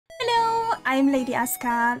I'm Lady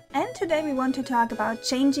Askar, and today we want to talk about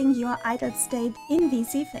changing your idle state in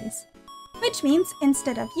VSeeFace. Which means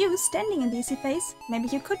instead of you standing in VSeeFace, maybe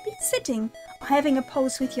you could be sitting or having a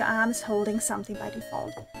pose with your arms holding something by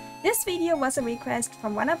default. This video was a request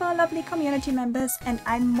from one of our lovely community members and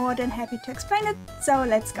I'm more than happy to explain it, so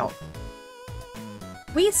let's go.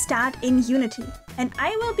 We start in Unity, and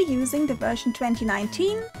I will be using the version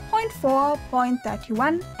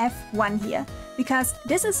 2019.4.31f1 here, because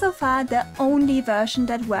this is so far the only version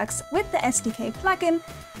that works with the SDK plugin,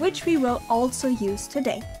 which we will also use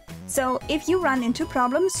today. So if you run into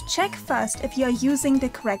problems, check first if you are using the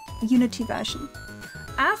correct Unity version.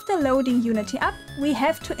 After loading Unity up, we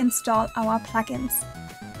have to install our plugins.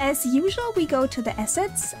 As usual, we go to the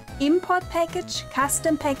Assets, Import Package,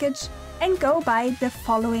 Custom Package, and go by the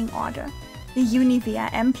following order. The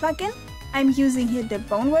UniVRM plugin. I'm using here the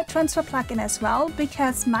Boneword Transfer plugin as well,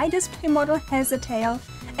 because my display model has a tail,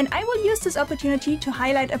 and I will use this opportunity to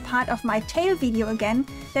highlight a part of my tail video again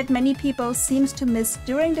that many people seems to miss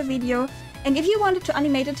during the video. And if you wanted to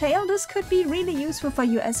animate a tail, this could be really useful for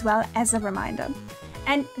you as well as a reminder.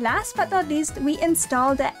 And last but not least, we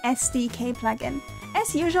install the SDK plugin.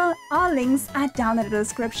 As usual, all links are down in the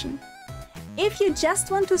description. If you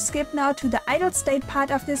just want to skip now to the idle state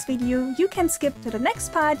part of this video, you can skip to the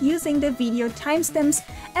next part using the video timestamps,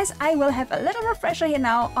 as I will have a little refresher here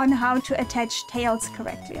now on how to attach tails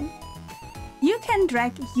correctly. You can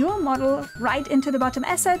drag your model right into the bottom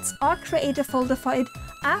assets or create a folder for it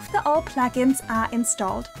after all plugins are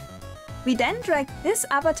installed. We then drag this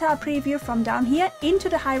avatar preview from down here into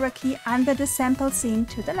the hierarchy under the sample scene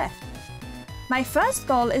to the left. My first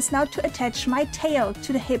goal is now to attach my tail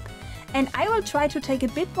to the hip, and I will try to take a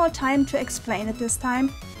bit more time to explain it this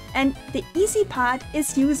time. And the easy part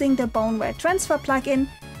is using the Boneword Transfer plugin,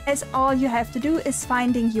 as all you have to do is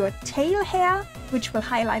finding your tail hair, which will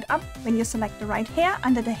highlight up when you select the right hair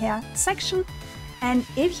under the hair section. And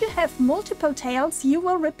if you have multiple tails, you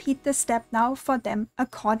will repeat the step now for them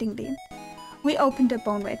accordingly. We open the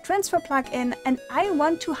Boneword Transfer plugin, and I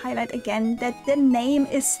want to highlight again that the name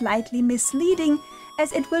is slightly misleading,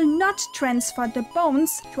 as it will not transfer the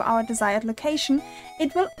bones to our desired location.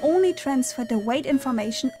 It will only transfer the weight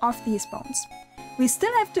information of these bones. We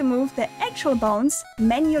still have to move the actual bones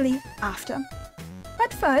manually after.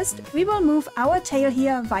 But first, we will move our tail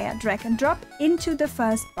here via drag and drop into the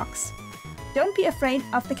first box. Don't be afraid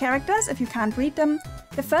of the characters if you can't read them.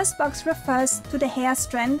 The first box refers to the hair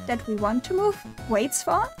strand that we want to move weights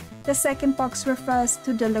for. The second box refers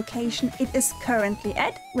to the location it is currently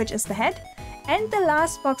at, which is the head. And the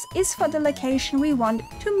last box is for the location we want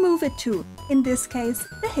to move it to, in this case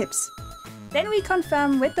the hips. Then we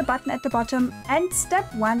confirm with the button at the bottom, and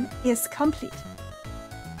step 1 is complete.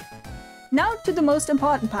 Now to the most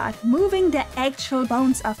important part, moving the actual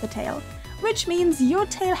bones of the tail, which means your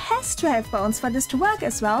tail has to have bones for this to work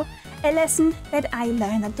as well, a lesson that I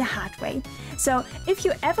learned the hard way. So if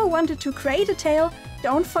you ever wanted to create a tail,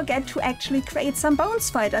 don't forget to actually create some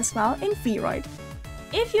bones for it as well in Vroid.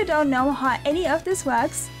 If you don't know how any of this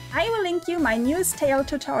works, I will link you my newest tail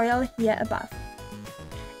tutorial here above.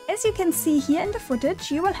 As you can see here in the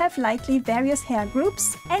footage, you will have likely various hair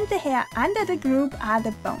groups, and the hair under the group are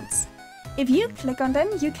the bones. If you click on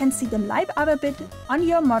them, you can see them light up a bit on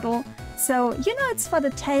your model, so you know it's for the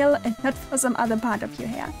tail and not for some other part of your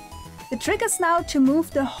hair. The trick is now to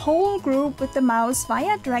move the whole group with the mouse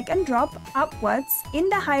via drag and drop upwards in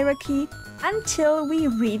the hierarchy until we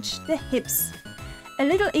reach the hips. A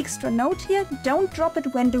little extra note here, don't drop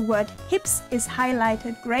it when the word hips is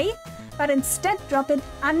highlighted grey, but instead drop it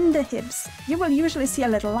under hips. You will usually see a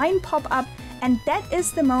little line pop up, and that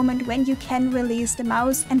is the moment when you can release the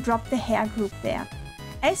mouse and drop the hair group there.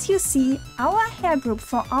 As you see, our hair group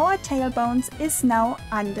for our tailbones is now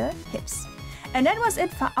under hips. And that was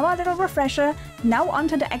it for our little refresher. Now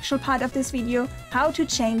onto the actual part of this video, how to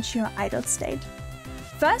change your idle state.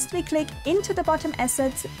 First, we click into the bottom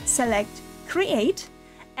assets, select Create,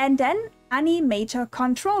 and then Animator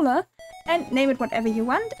Controller, and name it whatever you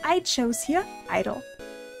want. I chose here Idle.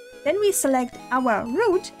 Then we select our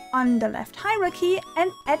root on the left hierarchy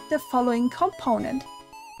and add the following component,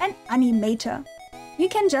 an animator. You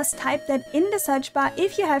can just type that in the search bar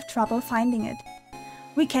if you have trouble finding it.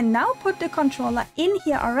 We can now put the controller in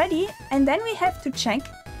here already, and then we have to check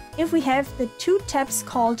if we have the two tabs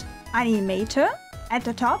called Animator at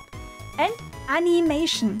the top and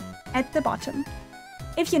Animation at the bottom.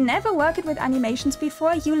 If you never worked with animations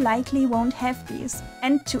before, you likely won't have these.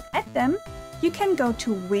 And to add them, you can go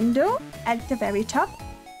to Window at the very top,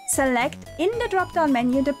 select in the drop-down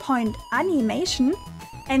menu the point Animation,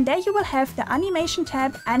 and there you will have the Animation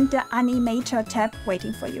tab and the Animator tab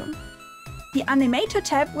waiting for you. The Animator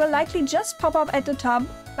tab will likely just pop up at the top,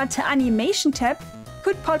 but the Animation tab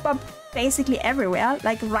could pop up basically everywhere,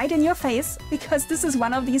 like right in your face, because this is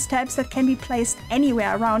one of these tabs that can be placed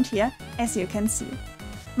anywhere around here, as you can see.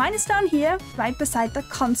 Mine is down here, right beside the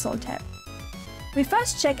Console tab. We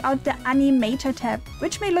first check out the Animator tab,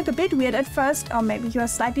 which may look a bit weird at first, or maybe you are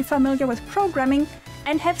slightly familiar with programming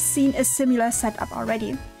and have seen a similar setup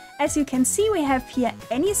already. As you can see, we have here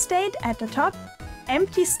Any State at the top,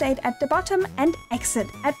 Empty State at the bottom, and Exit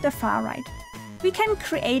at the far right. We can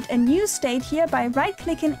create a new state here by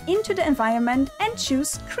right-clicking into the environment and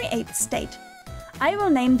choose Create State. I will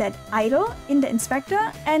name that Idle in the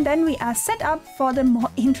inspector, and then we are set up for the more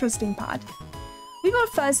interesting part. We will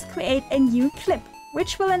first create a new clip,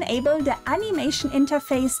 which will enable the animation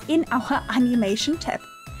interface in our Animation tab.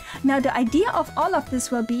 Now, the idea of all of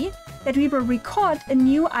this will be that we will record a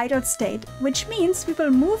new idle state, which means we will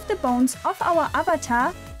move the bones of our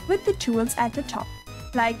avatar with the tools at the top,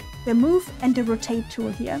 like the Move and the Rotate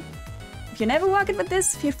tool here. If you never worked with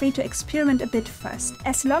this, feel free to experiment a bit first.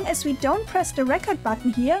 As long as we don't press the record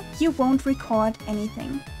button here, you won't record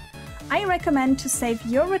anything. I recommend to save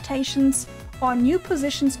your rotations or new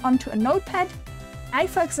positions onto a notepad. I,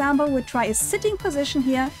 for example, would try a sitting position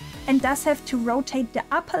here and thus have to rotate the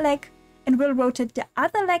upper leg and will rotate the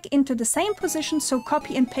other leg into the same position, so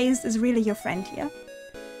copy and paste is really your friend here.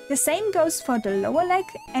 The same goes for the lower leg,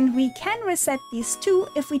 and we can reset these two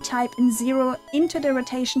if we type in 0 into the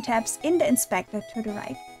rotation tabs in the inspector to the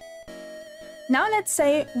right. Now let's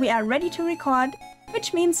say we are ready to record,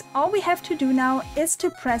 which means all we have to do now is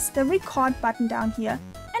to press the record button down here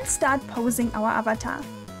and start posing our avatar.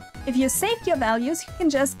 If you saved your values, you can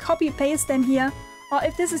just copy paste them here, or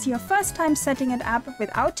if this is your first time setting it up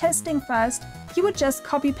without testing first, you would just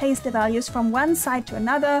copy paste the values from one side to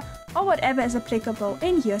another, or whatever is applicable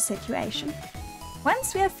in your situation.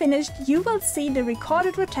 Once we are finished, you will see the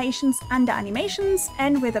recorded rotations under Animations,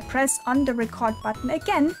 and with a press on the record button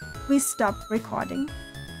again, we stop recording.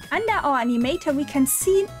 Under our Animator, we can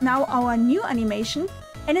see now our new animation,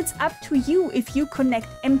 and it's up to you if you connect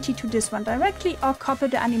Empty to this one directly or copy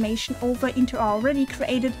the animation over into our already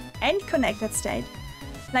created and connected state.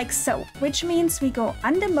 Like so, which means we go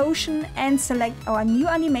under Motion and select our new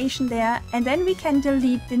animation there, and then we can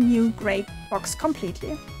delete the new gray box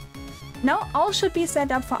completely. Now all should be set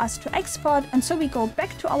up for us to export, and so we go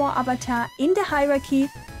back to our avatar in the hierarchy,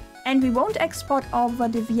 and we won't export over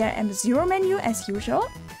the VRM 0 menu as usual.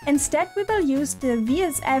 Instead, we will use the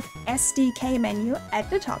VSeeFace SDK menu at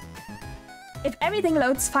the top. If everything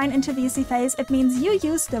loads fine into VSeeFace, it means you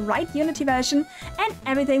used the right Unity version and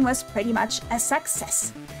everything was pretty much a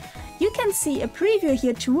success. You can see a preview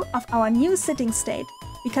here too of our new sitting state,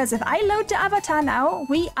 because if I load the avatar now,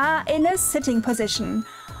 we are in a sitting position.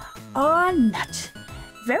 Or not.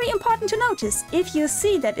 Very important to notice, if you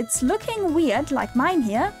see that it's looking weird like mine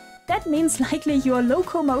here, that means likely your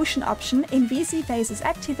locomotion option in VSeeFace is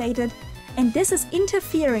activated, and this is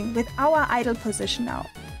interfering with our idle position now.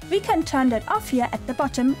 We can turn that off here at the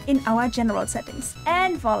bottom in our general settings.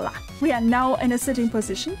 And voila, we are now in a sitting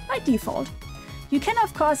position by default. You can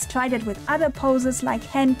of course try that with other poses like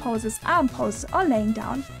hand poses, arm poses, or laying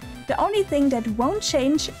down. The only thing that won't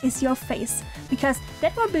change is your face, because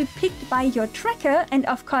that will be picked by your tracker, and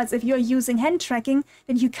of course if you're using hand tracking,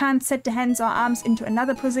 then you can't set the hands or arms into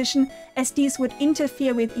another position, as these would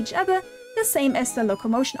interfere with each other, the same as the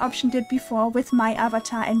locomotion option did before with my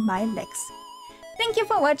avatar and my legs. Thank you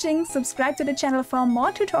for watching, subscribe to the channel for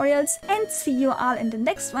more tutorials, and see you all in the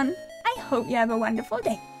next one. I hope you have a wonderful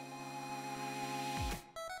day.